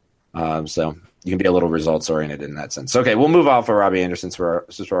 So you can be a little results oriented in that sense. Okay, we'll move off of Robbie Anderson since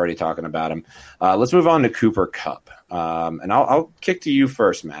we're already talking about him. Let's move on to Cooper Kupp, and I'll kick to you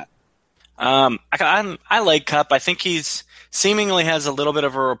first, Matt. I like Kupp. I think he's seemingly has a little bit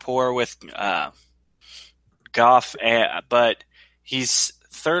of a rapport with Goff, but he's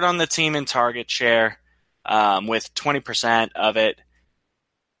third on the team in target share with 20% of it.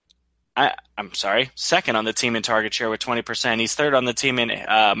 I'm sorry, second on the team in target share with 20%. He's third on the team in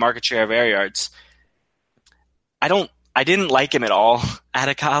market share of air yards. I didn't like him at all out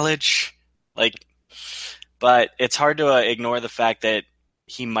of college, but it's hard to ignore the fact that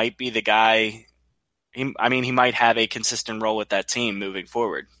he might be the guy. He might have a consistent role with that team moving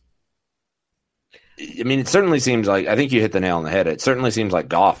forward. I mean, it certainly seems like, I think you hit the nail on the head. It certainly seems like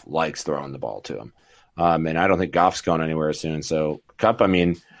Goff likes throwing the ball to him. And I don't think Goff's going anywhere soon. So Kupp, I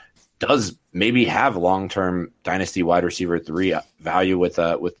mean, does maybe have long-term dynasty wide receiver 3 value with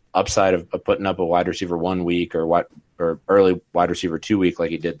upside of putting up a wide receiver 1 week or early wide receiver 2 week like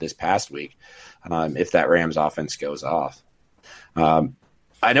he did this past week, if that Rams offense goes off.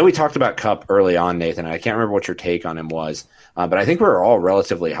 I know we talked about Kupp early on, Nathan. I can't remember what your take on him was, but I think we were all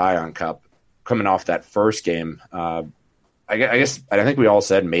relatively high on Kupp coming off that first game. I think we all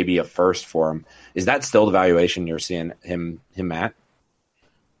said maybe a first for him. Is that still the valuation you're seeing him at?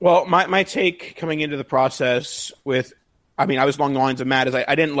 Well, my take coming into the process I was along the lines of Matt, is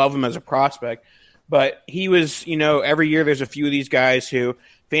I didn't love him as a prospect, but he was, every year there's a few of these guys who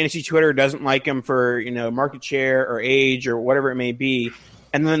fantasy Twitter doesn't like him for, market share or age or whatever it may be.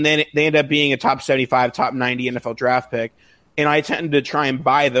 And then they end up being a top 75, top 90 NFL draft pick. And I tend to try and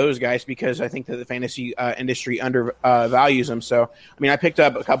buy those guys because I think that the fantasy industry undervalues them. So, I picked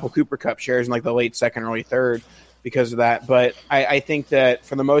up a couple Cooper Kupp shares in like the late second, early third because of that. But I think that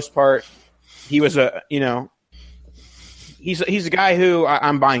for the most part, he was he's a guy who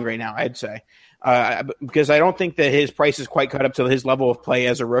I'm buying right now, I'd say. Because I don't think that his price is quite cut up to his level of play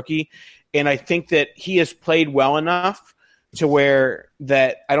as a rookie. And I think that he has played well enough to where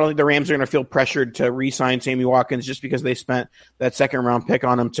that I don't think the Rams are going to feel pressured to re-sign Sammy Watkins just because they spent that second-round pick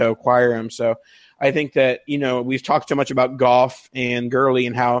on him to acquire him. So I think that, we've talked so much about Goff and Gurley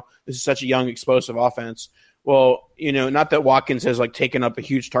and how this is such a young, explosive offense. Well, not that Watkins has, taken up a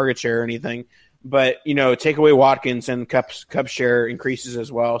huge target share or anything, but, take away Watkins and Kupp's share increases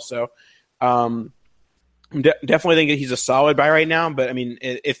as well. So definitely think that he's a solid buy right now, but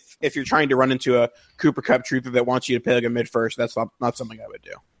if you're trying to run into a Cooper Kupp truther that wants you to pay like a mid first, that's not something I would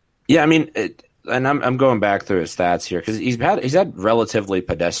do. Yeah, and I'm going back through his stats here because he's had relatively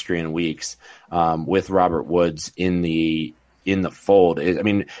pedestrian weeks with Robert Woods in the fold.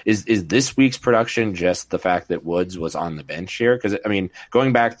 Is this week's production just the fact that Woods was on the bench here? Because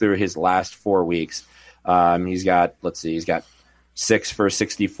going back through his last 4 weeks, he's got 6 for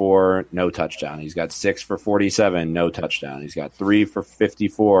 64, no touchdown. He's got 6 for 47, no touchdown. He's got 3 for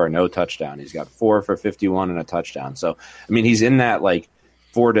 54, no touchdown. He's got 4 for 51 and a touchdown. So, he's in that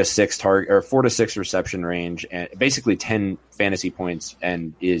 4 to 6 target or 4 to 6 reception range, and basically 10 fantasy points,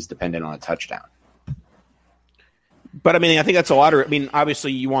 and is dependent on a touchdown. But I think that's a lot of.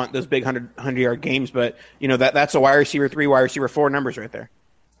 Obviously you want those big 100-yard games, but that's a wide receiver 3, wide receiver 4 numbers right there.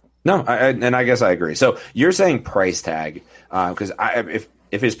 No, I guess I agree. So you're saying price tag because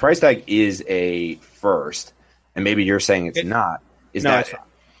if his price tag is a first, and maybe you're saying it's not. It's not.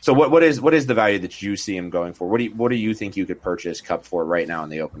 So what is the value that you see him going for? What do you think you could purchase Kupp for right now in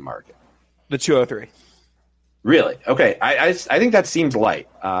the open market? The 203. Really? Okay. I think that seems light.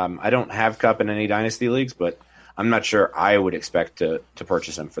 I don't have Kupp in any dynasty leagues, but I'm not sure I would expect to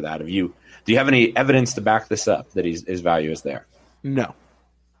purchase him for that. Do you have any evidence to back this up that his value is there? No.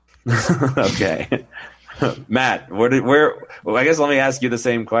 Okay. Matt, I guess let me ask you the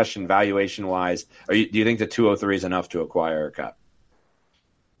same question valuation wise. Do you think the 203 is enough to acquire a Kupp?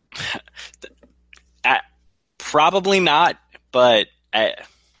 Probably not, but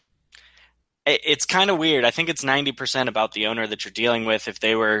it's kind of weird. I think it's 90% about the owner that you're dealing with. If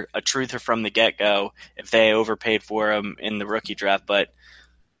they were a truther from the get-go, if they overpaid for him in the rookie draft, but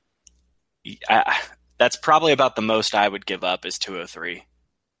that's probably about the most I would give up is 203.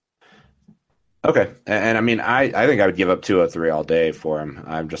 Okay, and I think I would give up 203 all day for him.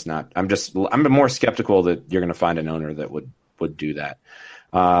 I'm more skeptical that you're going to find an owner that would do that.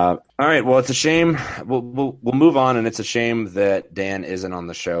 All right, well, it's a shame. We'll move on, and it's a shame that Dan isn't on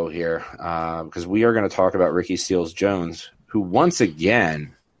the show here because we are going to talk about Ricky Seals-Jones, who once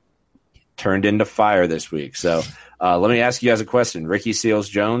again turned into fire this week. So let me ask you guys a question: Ricky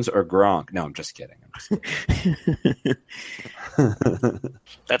Seals-Jones or Gronk? No, I'm just kidding.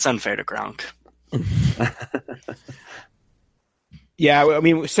 That's unfair to Gronk. Yeah,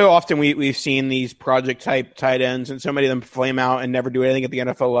 so often we've seen these project type tight ends, and so many of them flame out and never do anything at the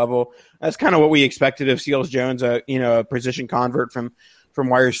NFL level. That's kind of what we expected of Seals-Jones, a position convert from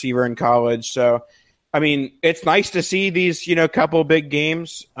wide receiver in college. So, it's nice to see these couple big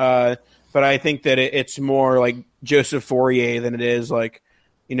games, but I think that it's more like Joseph Fourier than it is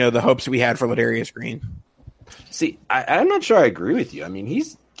the hopes we had for Ladarius Green. See, I'm not sure I agree with you.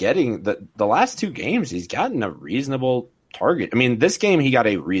 He's getting the last 2 games, he's gotten a reasonable target. This game he got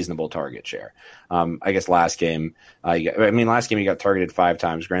a reasonable target share. I guess last game he got targeted 5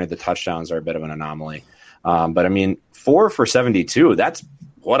 times. Granted, the touchdowns are a bit of an anomaly, but 4 for 72. That's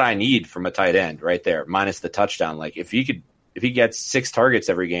what I need from a tight end right there, minus the touchdown. If he gets 6 targets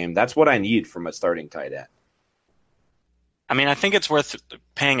every game, that's what I need from a starting tight end. I mean, I think it's worth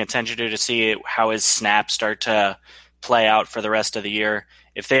paying attention to see how his snaps start to play out for the rest of the year.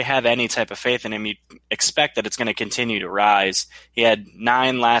 If they have any type of faith in him, you expect that it's going to continue to rise. He had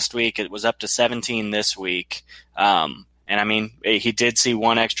 9 last week. It was up to 17 this week. And I mean, he did see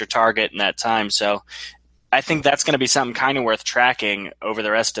 1 extra target in that time. So I think that's going to be something kind of worth tracking over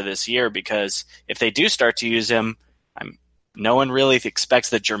the rest of this year, because if they do start to use him, no one really expects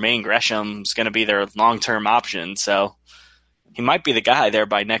that Jermaine Gresham's going to be their long-term option. So he might be the guy there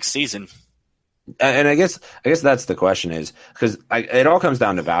by next season. And I guess that's the question, is because it all comes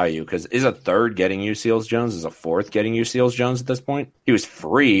down to value. Because is a third getting you Seals Jones? Is a fourth getting you Seals Jones at this point? He was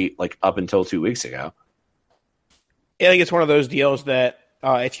free like up until 2 weeks ago. I think it's one of those deals that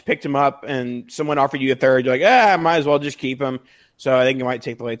if you picked him up and someone offered you a third, you're like, I might as well just keep him. So I think you might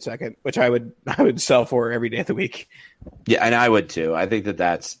take the late second, which I would sell for every day of the week. Yeah, and I would too. I think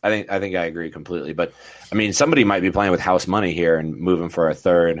that's. I think I agree completely. But I mean, somebody might be playing with house money here and moving for a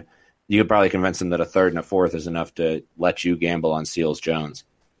third. You could probably convince them that a third and a fourth is enough to let you gamble on Seals Jones.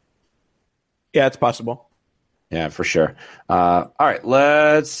 Yeah, it's possible. Yeah, for sure. All right,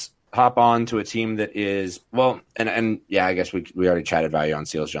 let's hop on to a team that is, well, and yeah, I guess we already chatted value on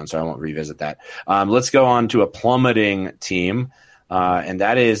Seals Jones, so I won't revisit that. Let's go on to a plummeting team, and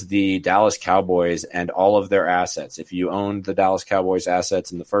that is the Dallas Cowboys and all of their assets. If you owned the Dallas Cowboys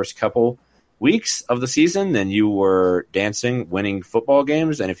assets in the first couple weeks of the season, then you were dancing, winning football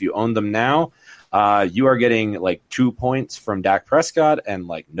games. And if you own them now, you are getting like 2 points from Dak Prescott and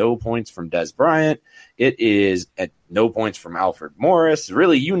like no points from Dez Bryant. It is at no points from Alfred Morris.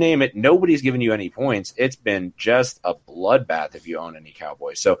 Really, you name it, nobody's giving you any points. It's been just a bloodbath if you own any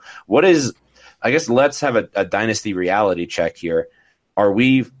Cowboys. So I guess let's have a dynasty reality check here.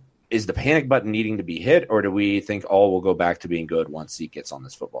 Is the panic button needing to be hit, or do we think all will go back to being good once Zeke gets on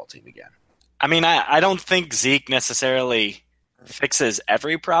this football team again? I mean, I don't think Zeke necessarily fixes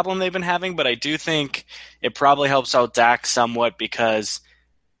every problem they've been having, but I do think it probably helps out Dak somewhat, because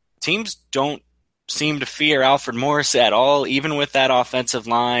teams don't seem to fear Alfred Morris at all, even with that offensive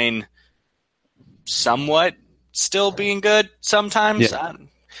line somewhat still being good sometimes.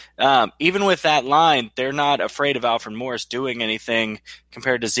 Yeah. Even with that line, they're not afraid of Alfred Morris doing anything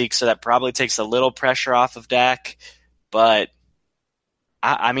compared to Zeke, so that probably takes a little pressure off of Dak. But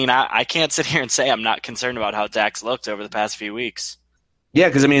I mean, I can't sit here and say I'm not concerned about how Dak's looked over the past few weeks. Yeah,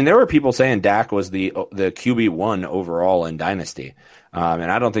 because I mean, there were people saying Dak was the QB1 overall in Dynasty,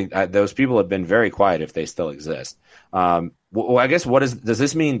 and I don't think those people have been very quiet if they still exist. Well, I guess does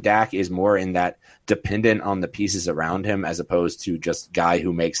this mean Dak is more in that dependent on the pieces around him as opposed to just guy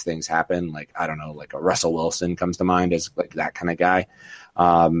who makes things happen? Like, I don't know, like a Russell Wilson comes to mind as like that kind of guy.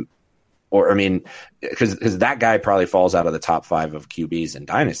 Or, I mean, because that guy probably falls out of the top 5 of QBs in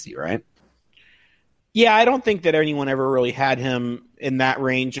Dynasty, right? Yeah, I don't think that anyone ever really had him in that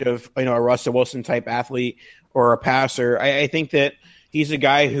range of, a Russell Wilson type athlete or a passer. I think that he's a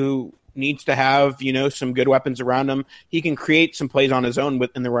guy who needs to have, some good weapons around him. He can create some plays on his own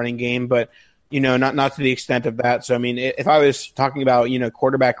within the running game, but, not to the extent of that. So, I mean, if I was talking about,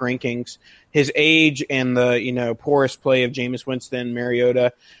 quarterback rankings, his age and the, porous play of Jameis Winston,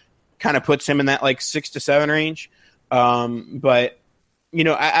 Mariota, kind of puts him in that like 6 to 7 range. But,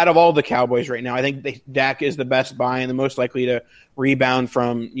 out of all the Cowboys right now, I think Dak is the best buy and the most likely to rebound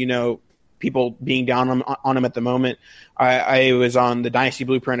from, people being down on him at the moment. I was on the Dynasty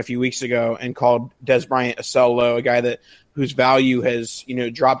Blueprint a few weeks ago and called Dez Bryant a sell low, a guy whose value has,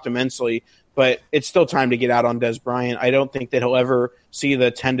 dropped immensely. But it's still time to get out on Dez Bryant. I don't think that he'll ever see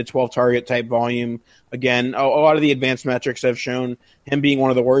the 10 to 12 target type volume again. A lot of the advanced metrics have shown him being one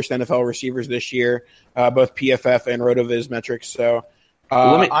of the worst NFL receivers this year, both PFF and RotoViz metrics. So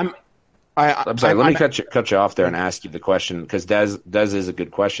I'm sorry. Let me cut you off there and ask you the question, because Dez is a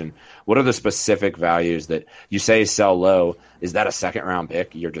good question. What are the specific values that you say sell low? Is that a second round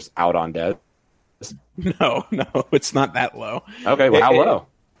pick? You're just out on Dez? No, it's not that low. Okay, well, how low?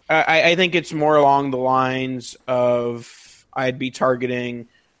 I think it's more along the lines of I'd be targeting,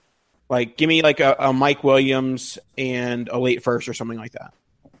 like, give me like a Mike Williams and a late first or something like that.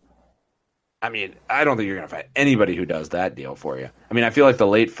 I mean, I don't think you're going to find anybody who does that deal for you. I mean, I feel like the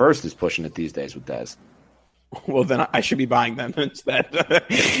late first is pushing it these days with Dez. Well, then I should be buying them instead.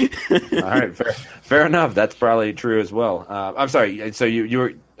 All right, fair enough. That's probably true as well. I'm sorry. So you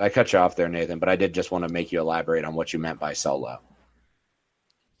were, I cut you off there, Nathan, but I did just want to make you elaborate on what you meant by sell low.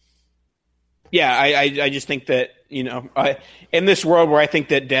 Yeah, I just think that, in this world where I think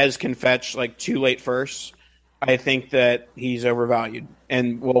that Dez can fetch like 2 late firsts, I think that he's overvalued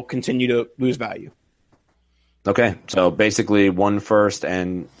and will continue to lose value. Okay, so basically 1 first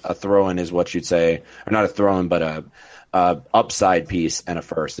and a throw-in is what you'd say, or not a throw-in, but upside piece and a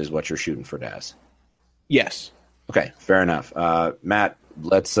first is what you're shooting for Dez. Yes. Okay, fair enough. Matt,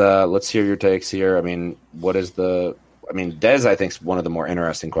 let's hear your takes here. I mean, Dez, I think, is one of the more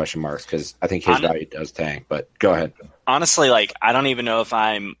interesting question marks because I think his value does tank. But go ahead. Honestly, like, I don't even know if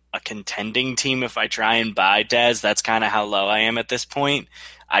I'm a contending team if I try and buy Dez. That's kind of how low I am at this point.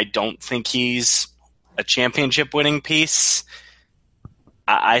 I don't think he's a championship winning piece.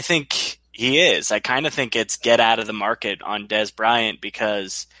 I think he is. I kind of think it's get out of the market on Dez Bryant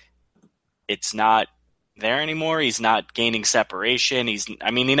because it's not there anymore. He's not gaining separation. He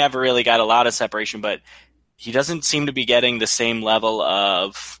never really got a lot of separation, but he doesn't seem to be getting the same level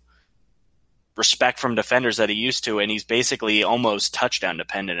of respect from defenders that he used to, and he's basically almost touchdown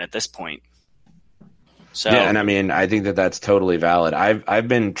dependent at this point. So yeah, and I think that's totally valid. I've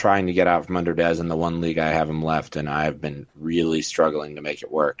been trying to get out from under Dez in the one league I have him left, and I've been really struggling to make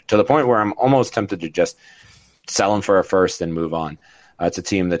it work to the point where I'm almost tempted to just sell him for a first and move on. It's a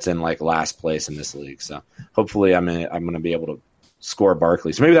team that's in like last place in this league, so hopefully I'm going to be able to score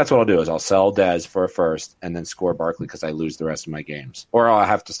Barkley. So maybe that's what I'll do is I'll sell Dez for a first and then score Barkley because I lose the rest of my games, or I'll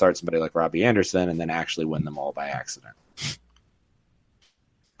have to start somebody like Robbie Anderson and then actually win them all by accident.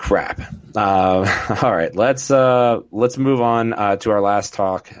 Crap. All right, let's move on to our last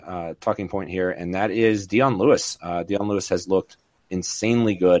talking point here, and that is Dion Lewis. Dion Lewis has looked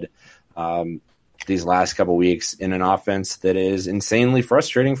insanely good these last couple weeks in an offense that is insanely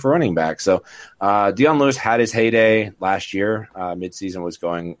frustrating for running back. So Dion Lewis had his heyday last year. Midseason was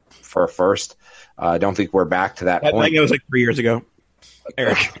going for a first. I don't think we're back to that point. I think it was like 3 years ago.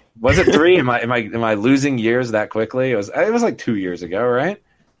 Eric, was it 3? Am I losing years that quickly? It was like 2 years ago, right?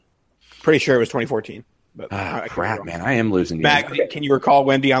 Pretty sure it was 2014. But crap, man, I am losing. Matt, can you recall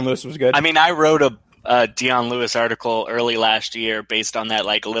when Dion Lewis was good? I wrote a Dion Lewis article early last year based on that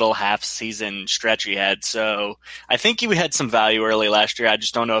like little half season stretch he had. So I think he had some value early last year. I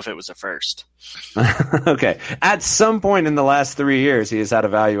just don't know if it was a first. Okay. At some point in the last 3 years, he has had a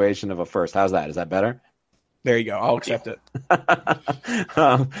valuation of a first. How's that? Is that better? There you go. I'll accept it.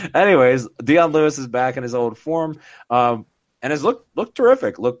 Anyways, Dion Lewis is back in his old form. And has looked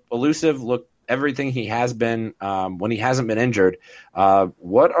terrific, looked elusive, looked everything he has been when he hasn't been injured.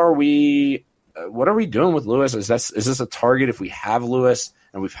 What are we doing with Lewis? Is this a target if we have Lewis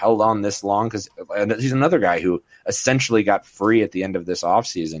and we've held on this long? Because he's another guy who essentially got free at the end of this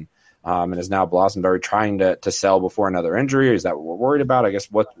offseason and is now blossomed. Are we trying to sell before another injury? Or is that what we're worried about? I guess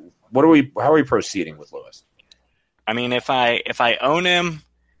how are we proceeding with Lewis? If I own him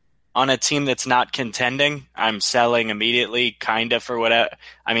on a team that's not contending, I'm selling immediately, kind of for whatever.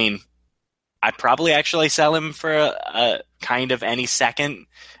 I'd probably actually sell him for a kind of any second.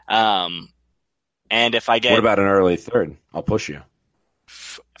 And if I get, what about an early third? I'll push you.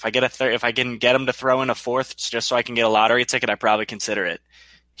 If I get a third, if I can get him to throw in a fourth, just so I can get a lottery ticket, I probably consider it.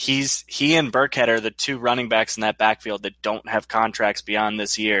 He and Burkhead are the two running backs in that backfield that don't have contracts beyond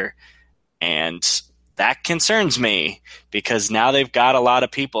this year, and that concerns me because now they've got a lot of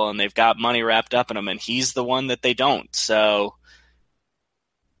people and they've got money wrapped up in them, and he's the one that they don't. So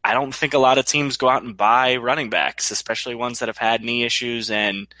I don't think a lot of teams go out and buy running backs, especially ones that have had knee issues.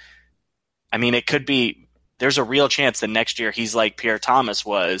 And it could be there's a real chance that next year he's like Pierre Thomas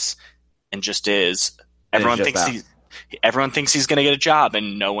was and just is. Everyone thinks he's going to get a job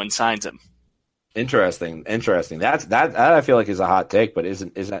and no one signs him. Interesting. That I feel like is a hot take, but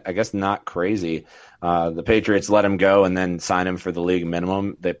isn't I guess not crazy. The Patriots let him go and then sign him for the league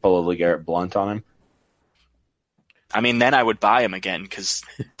minimum. They pull a LeGarrette Blount on him. Then I would buy him again because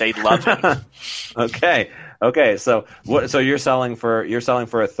they'd love him. Okay. So what? So you're selling for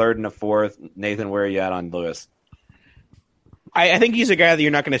a third and a fourth. Nathan, where are you at on Lewis? I think he's a guy that you're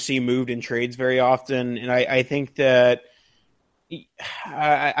not going to see moved in trades very often, and I think that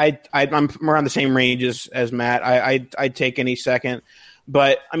I'm around the same range as Matt. I'd take any second.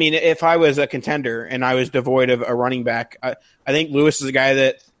 But, if I was a contender and I was devoid of a running back, I think Lewis is a guy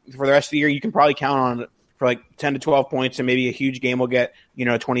that for the rest of the year you can probably count on for like 10 to 12 points, and maybe a huge game will get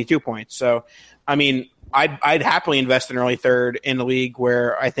 22 points. So, I'd happily invest an early third in a league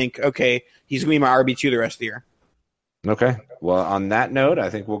where I think, okay, he's going to be my RB2 the rest of the year. Okay. Well, on that note, I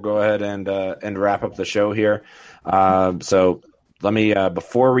think we'll go ahead and wrap up the show here. So let me,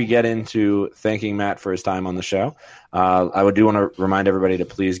 before we get into thanking Matt for his time on the show, I would do want to remind everybody to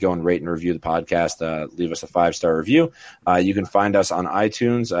please go and rate and review the podcast. Leave us a 5-star review. You can find us on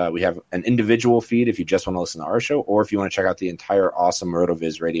iTunes. We have an individual feed if you just want to listen to our show, or if you want to check out the entire awesome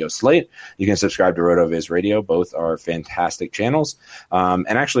RotoViz Radio slate, you can subscribe to RotoViz Radio. Both are fantastic channels. And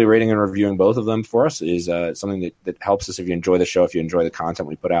actually rating and reviewing both of them for us is something that helps us. If you enjoy the show, if you enjoy the content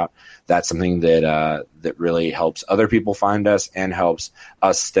we put out, that's something that really helps other people find us and helps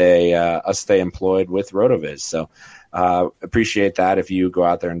us stay employed with RotoViz. So appreciate that if you go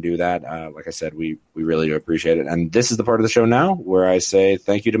out there and do that. Like I said, we really do appreciate it. And this is the part of the show now where I say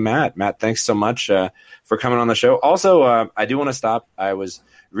thank you to Matt. Matt, thanks so much for coming on the show. Also, I do want to stop. I was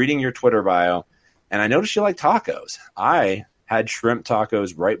reading your Twitter bio, and I noticed you like tacos. I had shrimp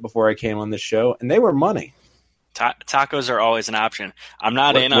tacos right before I came on this show, and they were money. Tacos are always an option. I'm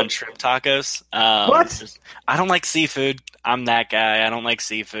not on shrimp tacos. What? I don't like seafood. I'm that guy. I don't like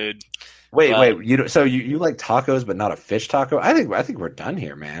seafood. Wait. You like tacos, but not a fish taco? I think we're done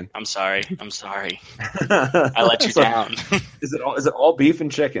here, man. I'm sorry. I let you down. Is it all beef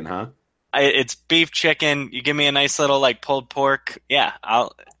and chicken, huh? It's beef, chicken. You give me a nice little pulled pork. Yeah,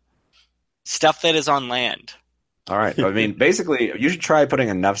 I'll stuff that is on land. All right. I mean, basically, you should try putting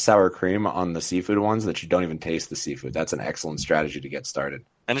enough sour cream on the seafood ones that you don't even taste the seafood. That's an excellent strategy to get started.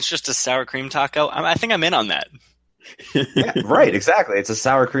 And it's just a sour cream taco. I think I'm in on that. Yeah, right, exactly. It's a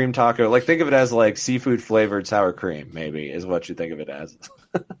sour cream taco. Think of it as seafood flavored sour cream, maybe, is what you think of it as.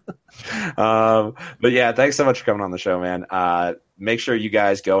 But yeah, thanks so much for coming on the show, man. Make sure you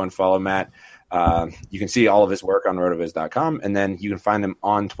guys go and follow Matt. You can see all of his work on rotoviz.com, and then you can find him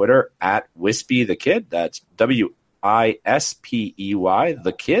on Twitter at Wispy the Kid. That's WISPEY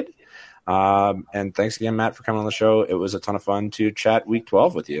the Kid. And thanks again, Matt, for coming on the show. It was a ton of fun to chat Week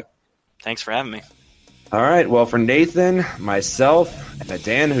 12 with you. Thanks for having me. All right. Well, for Nathan, myself, and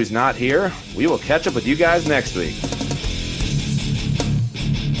Dan, who's not here, we will catch up with you guys next week.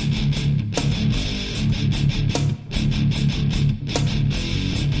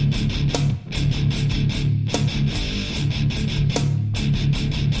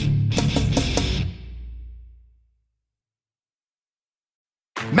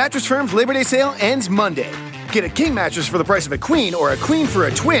 Mattress Firm's Labor Day sale ends Monday. Get a king mattress for the price of a queen or a queen for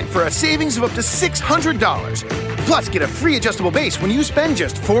a twin for a savings of up to $600. Plus, get a free adjustable base when you spend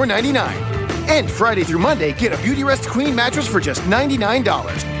just $4.99. And Friday through Monday, get a Beautyrest Queen mattress for just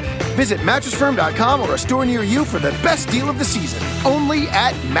 $99. Visit MattressFirm.com or a store near you for the best deal of the season. Only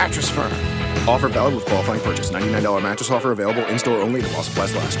at Mattress Firm. Offer valid with qualifying purchase. $99 mattress offer available in-store only. While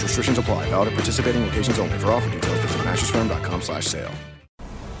supplies last. Restrictions apply. Valid at participating locations only. For offer details, visit MattressFirm.com/sale.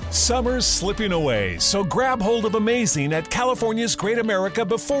 Summer's slipping away, so grab hold of Amazing at California's Great America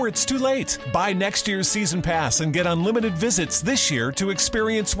before it's too late. Buy next year's season pass and get unlimited visits this year to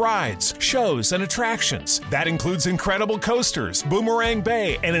experience rides, shows, and attractions. That includes incredible coasters, Boomerang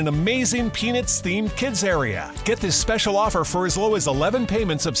Bay, and an amazing Peanuts-themed kids area. Get this special offer for as low as 11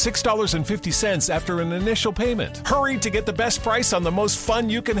 payments of $6.50 after an initial payment. Hurry to get the best price on the most fun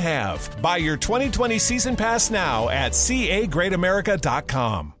you can have. Buy your 2020 season pass now at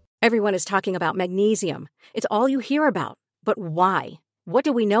cagreatamerica.com. Everyone is talking about magnesium. It's all you hear about. But why? What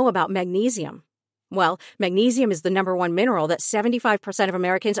do we know about magnesium? Well, magnesium is the number one mineral that 75% of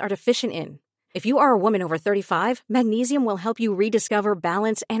Americans are deficient in. If you are a woman over 35, magnesium will help you rediscover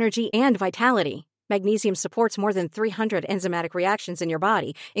balance, energy, and vitality. Magnesium supports more than 300 enzymatic reactions in your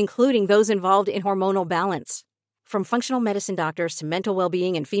body, including those involved in hormonal balance. From functional medicine doctors to mental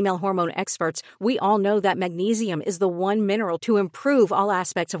well-being and female hormone experts, we all know that magnesium is the one mineral to improve all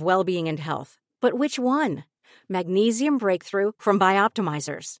aspects of well-being and health. But which one? Magnesium Breakthrough from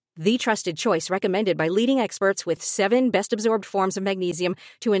Bioptimizers, the trusted choice recommended by leading experts with 7 best-absorbed forms of magnesium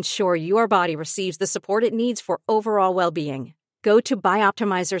to ensure your body receives the support it needs for overall well-being. Go to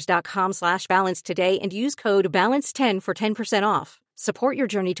bioptimizers.com/balance today and use code BALANCE10 for 10% off. Support your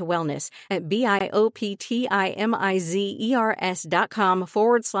journey to wellness at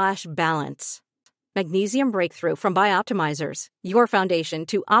bioptimizers.com/balance. Magnesium Breakthrough from Bioptimizers, your foundation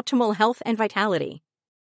to optimal health and vitality.